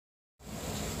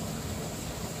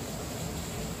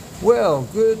Well,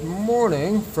 good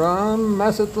morning from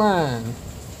Mazatlan.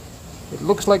 It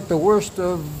looks like the worst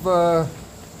of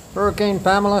Hurricane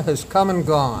Pamela has come and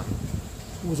gone.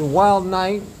 It was a wild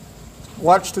night.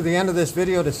 Watch to the end of this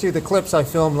video to see the clips I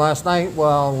filmed last night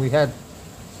while we had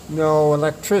no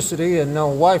electricity and no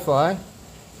Wi-Fi.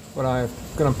 But I'm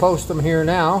going to post them here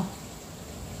now.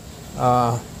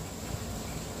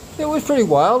 It was pretty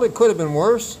wild. It could have been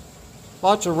worse.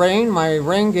 Lots of rain. My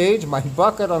rain gauge, my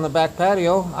bucket on the back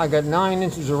patio, I got 9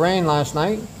 inches of rain last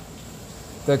night.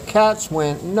 The cats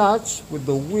went nuts with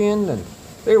the wind, and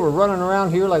they were running around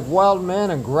here like wild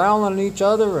men and growling at each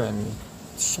other and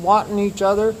swatting each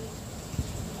other.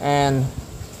 And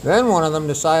then one of them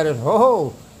decided,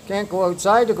 oh, can't go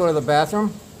outside to go to the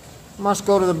bathroom. Must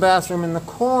go to the bathroom in the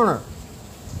corner.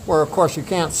 Where, of course, you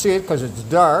can't see it because it's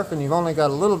dark and you've only got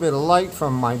a little bit of light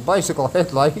from my bicycle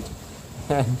headlight.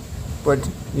 But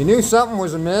you knew something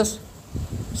was amiss.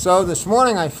 So this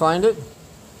morning I find it,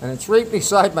 and it's right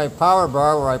beside my power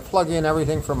bar where I plug in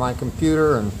everything for my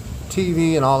computer and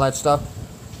TV and all that stuff.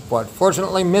 But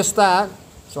fortunately missed that,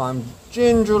 so I'm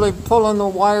gingerly pulling the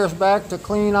wires back to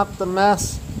clean up the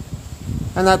mess.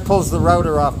 And that pulls the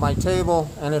router off my table,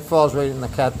 and it falls right in the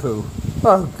cat poo.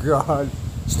 Oh God,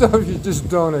 stuff you just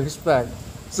don't expect.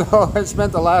 So I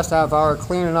spent the last half hour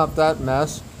cleaning up that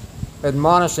mess,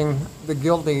 admonishing the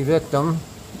guilty victim,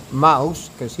 Mouse,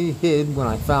 because he hid when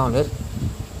I found it.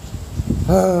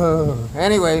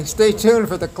 Anyway, stay tuned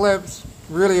for the clips.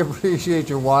 Really appreciate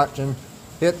your watching.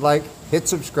 Hit like, hit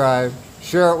subscribe,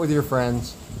 share it with your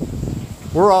friends.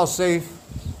 We're all safe.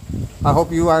 I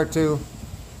hope you are too.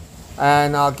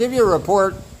 And I'll give you a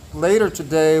report later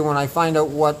today when I find out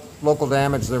what local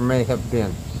damage there may have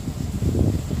been.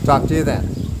 Talk to you then.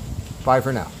 Bye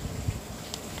for now.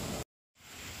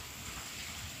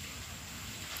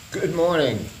 Good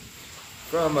morning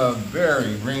from a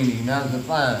very rainy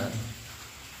Mazatlan.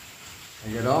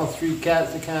 I got all 3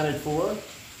 cats accounted for.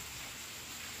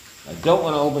 I don't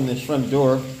want to open this front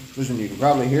door. Listen, you can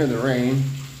probably hear the rain.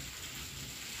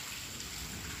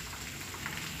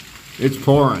 It's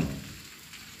pouring.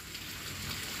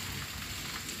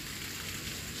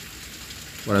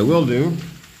 What I will do,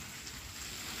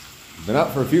 I've been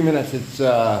up for a few minutes. It's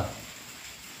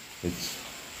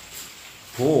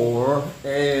 4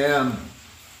 a.m.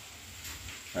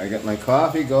 I got my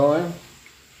coffee going.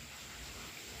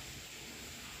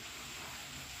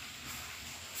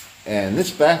 And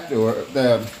this back door,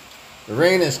 the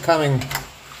rain is coming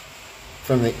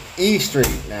from the E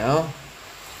Street now,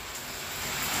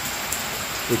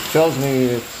 which tells me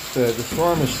it's, the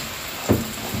storm is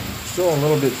still a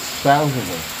little bit south of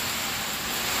it.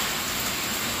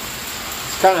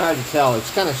 It's kind of hard to tell.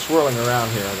 It's kind of swirling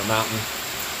around here on the mountain.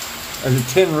 There's a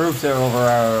tin roof there over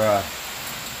our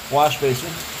wash basin.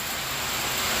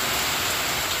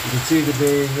 You can see the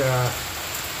big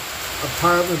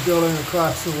apartment building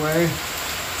across the way.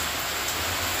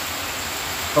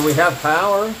 But we have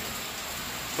power. As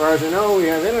far as I know, we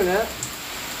have internet.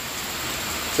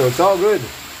 So it's all good.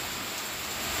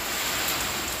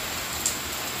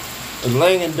 I'm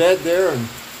laying in bed there and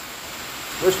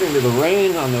listening to the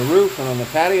rain on the roof and on the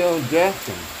patio deck.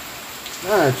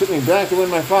 And it took me back to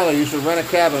when my father used to rent a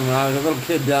cabin when I was a little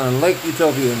kid down in Lake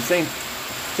Utopia in St.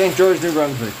 George, New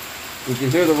Brunswick. You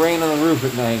could hear the rain on the roof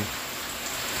at night.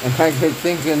 And I kept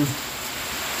thinking,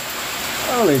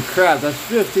 holy crap, that's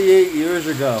 58 years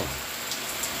ago.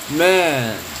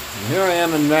 Man, here I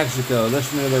am in Mexico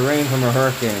listening to the rain from a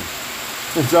hurricane.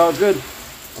 It's all good.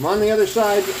 I'm on the other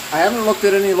side. I haven't looked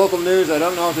at any local news. I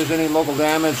don't know if there's any local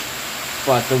damage,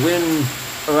 but the wind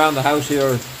around the house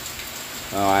here,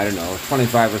 oh, I don't know,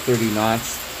 25 or 30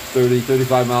 knots, 30,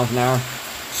 35 miles an hour.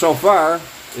 So far,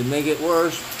 it may get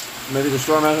worse. Maybe the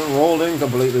storm hasn't rolled in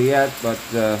completely yet, but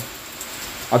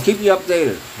I'll keep you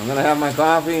updated. I'm going to have my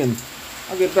coffee, and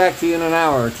I'll get back to you in an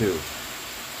hour or two.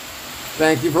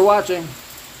 Thank you for watching.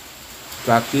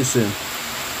 Talk to you soon.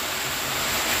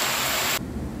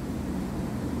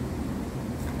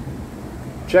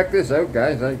 Check this out,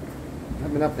 guys. I've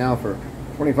been up now for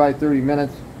 25-30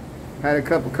 minutes. Had a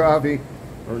cup of coffee,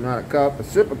 or not a cup, a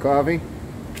sip of coffee,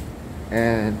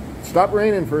 and it stopped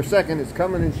raining for a second. It's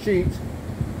coming in sheets.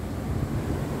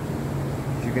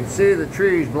 As you can see the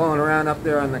trees blowing around up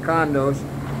there on the condos.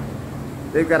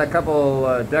 They've got a couple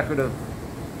decorative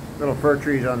little fir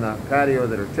trees on the patio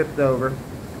that are tipped over.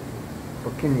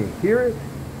 But can you hear it?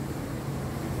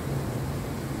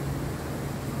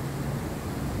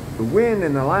 The wind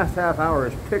in the last half hour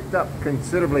has picked up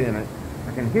considerably in it.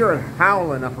 I can hear it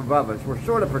howling up above us. We're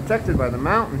sort of protected by the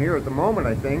mountain here at the moment,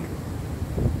 I think.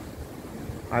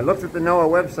 I looked at the NOAA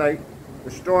website.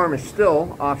 The storm is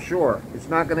still offshore. It's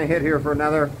not going to hit here for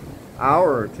another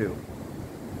hour or two.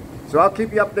 So I'll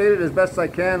keep you updated as best I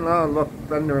can. Oh, look,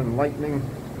 thunder and lightning.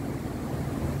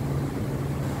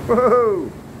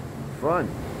 Whoa, fun.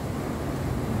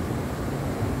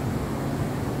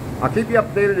 I'll keep you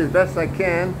updated as best I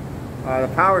can. The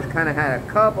power's kind of had a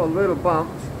couple little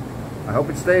bumps. I hope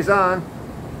it stays on.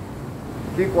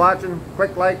 Keep watching.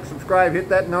 Click like, subscribe, hit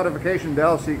that notification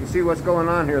bell so you can see what's going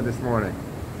on here this morning.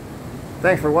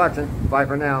 Thanks for watching. Bye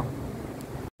for now.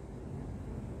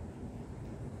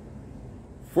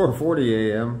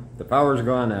 4:40 a.m. The power's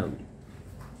gone out.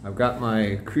 I've got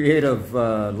my creative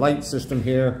light system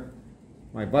here.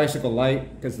 My bicycle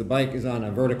light, because the bike is on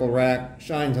a vertical rack,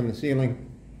 shines on the ceiling.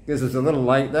 Gives us a little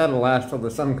light. That'll last till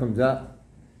the sun comes up.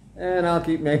 And I'll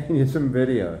keep making you some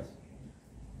videos.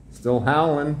 Still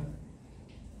howling.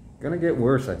 Gonna get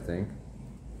worse, I think.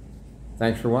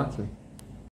 Thanks for watching.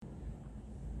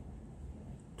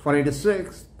 20 to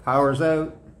 6, power's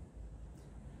out.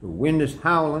 The wind is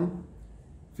howling.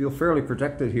 Feel fairly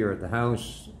protected here at the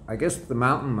house. I guess the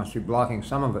mountain must be blocking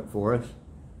some of it for us.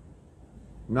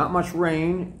 Not much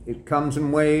rain. It comes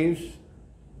in waves.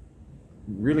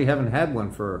 Really haven't had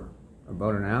one for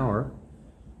about an hour.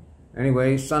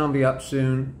 Anyway, sun will be up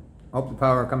soon. Hope the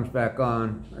power comes back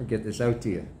on. I'll get this out to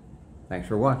you. Thanks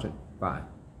for watching. Bye.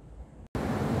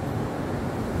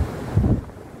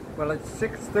 Well, it's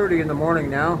 6:30 in the morning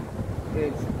now.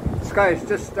 The sky is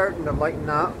just starting to lighten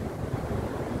up.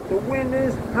 The wind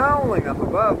is howling up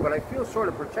above, but I feel sort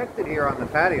of protected here on the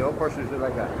patio. Of course, there's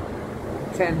like a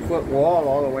 10-foot wall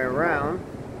all the way around.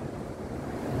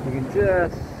 You can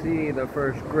just see the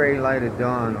first gray light of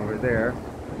dawn over there.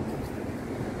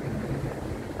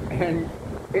 And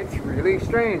it's really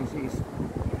strange. You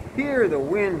hear the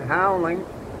wind howling,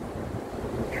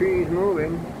 the trees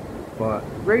moving, but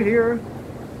right here,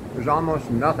 there's almost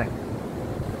nothing.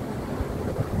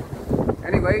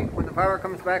 Anyway, when the power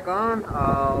comes back on,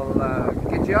 I'll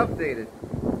get you updated.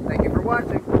 Thank you for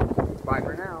watching. Bye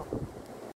for now.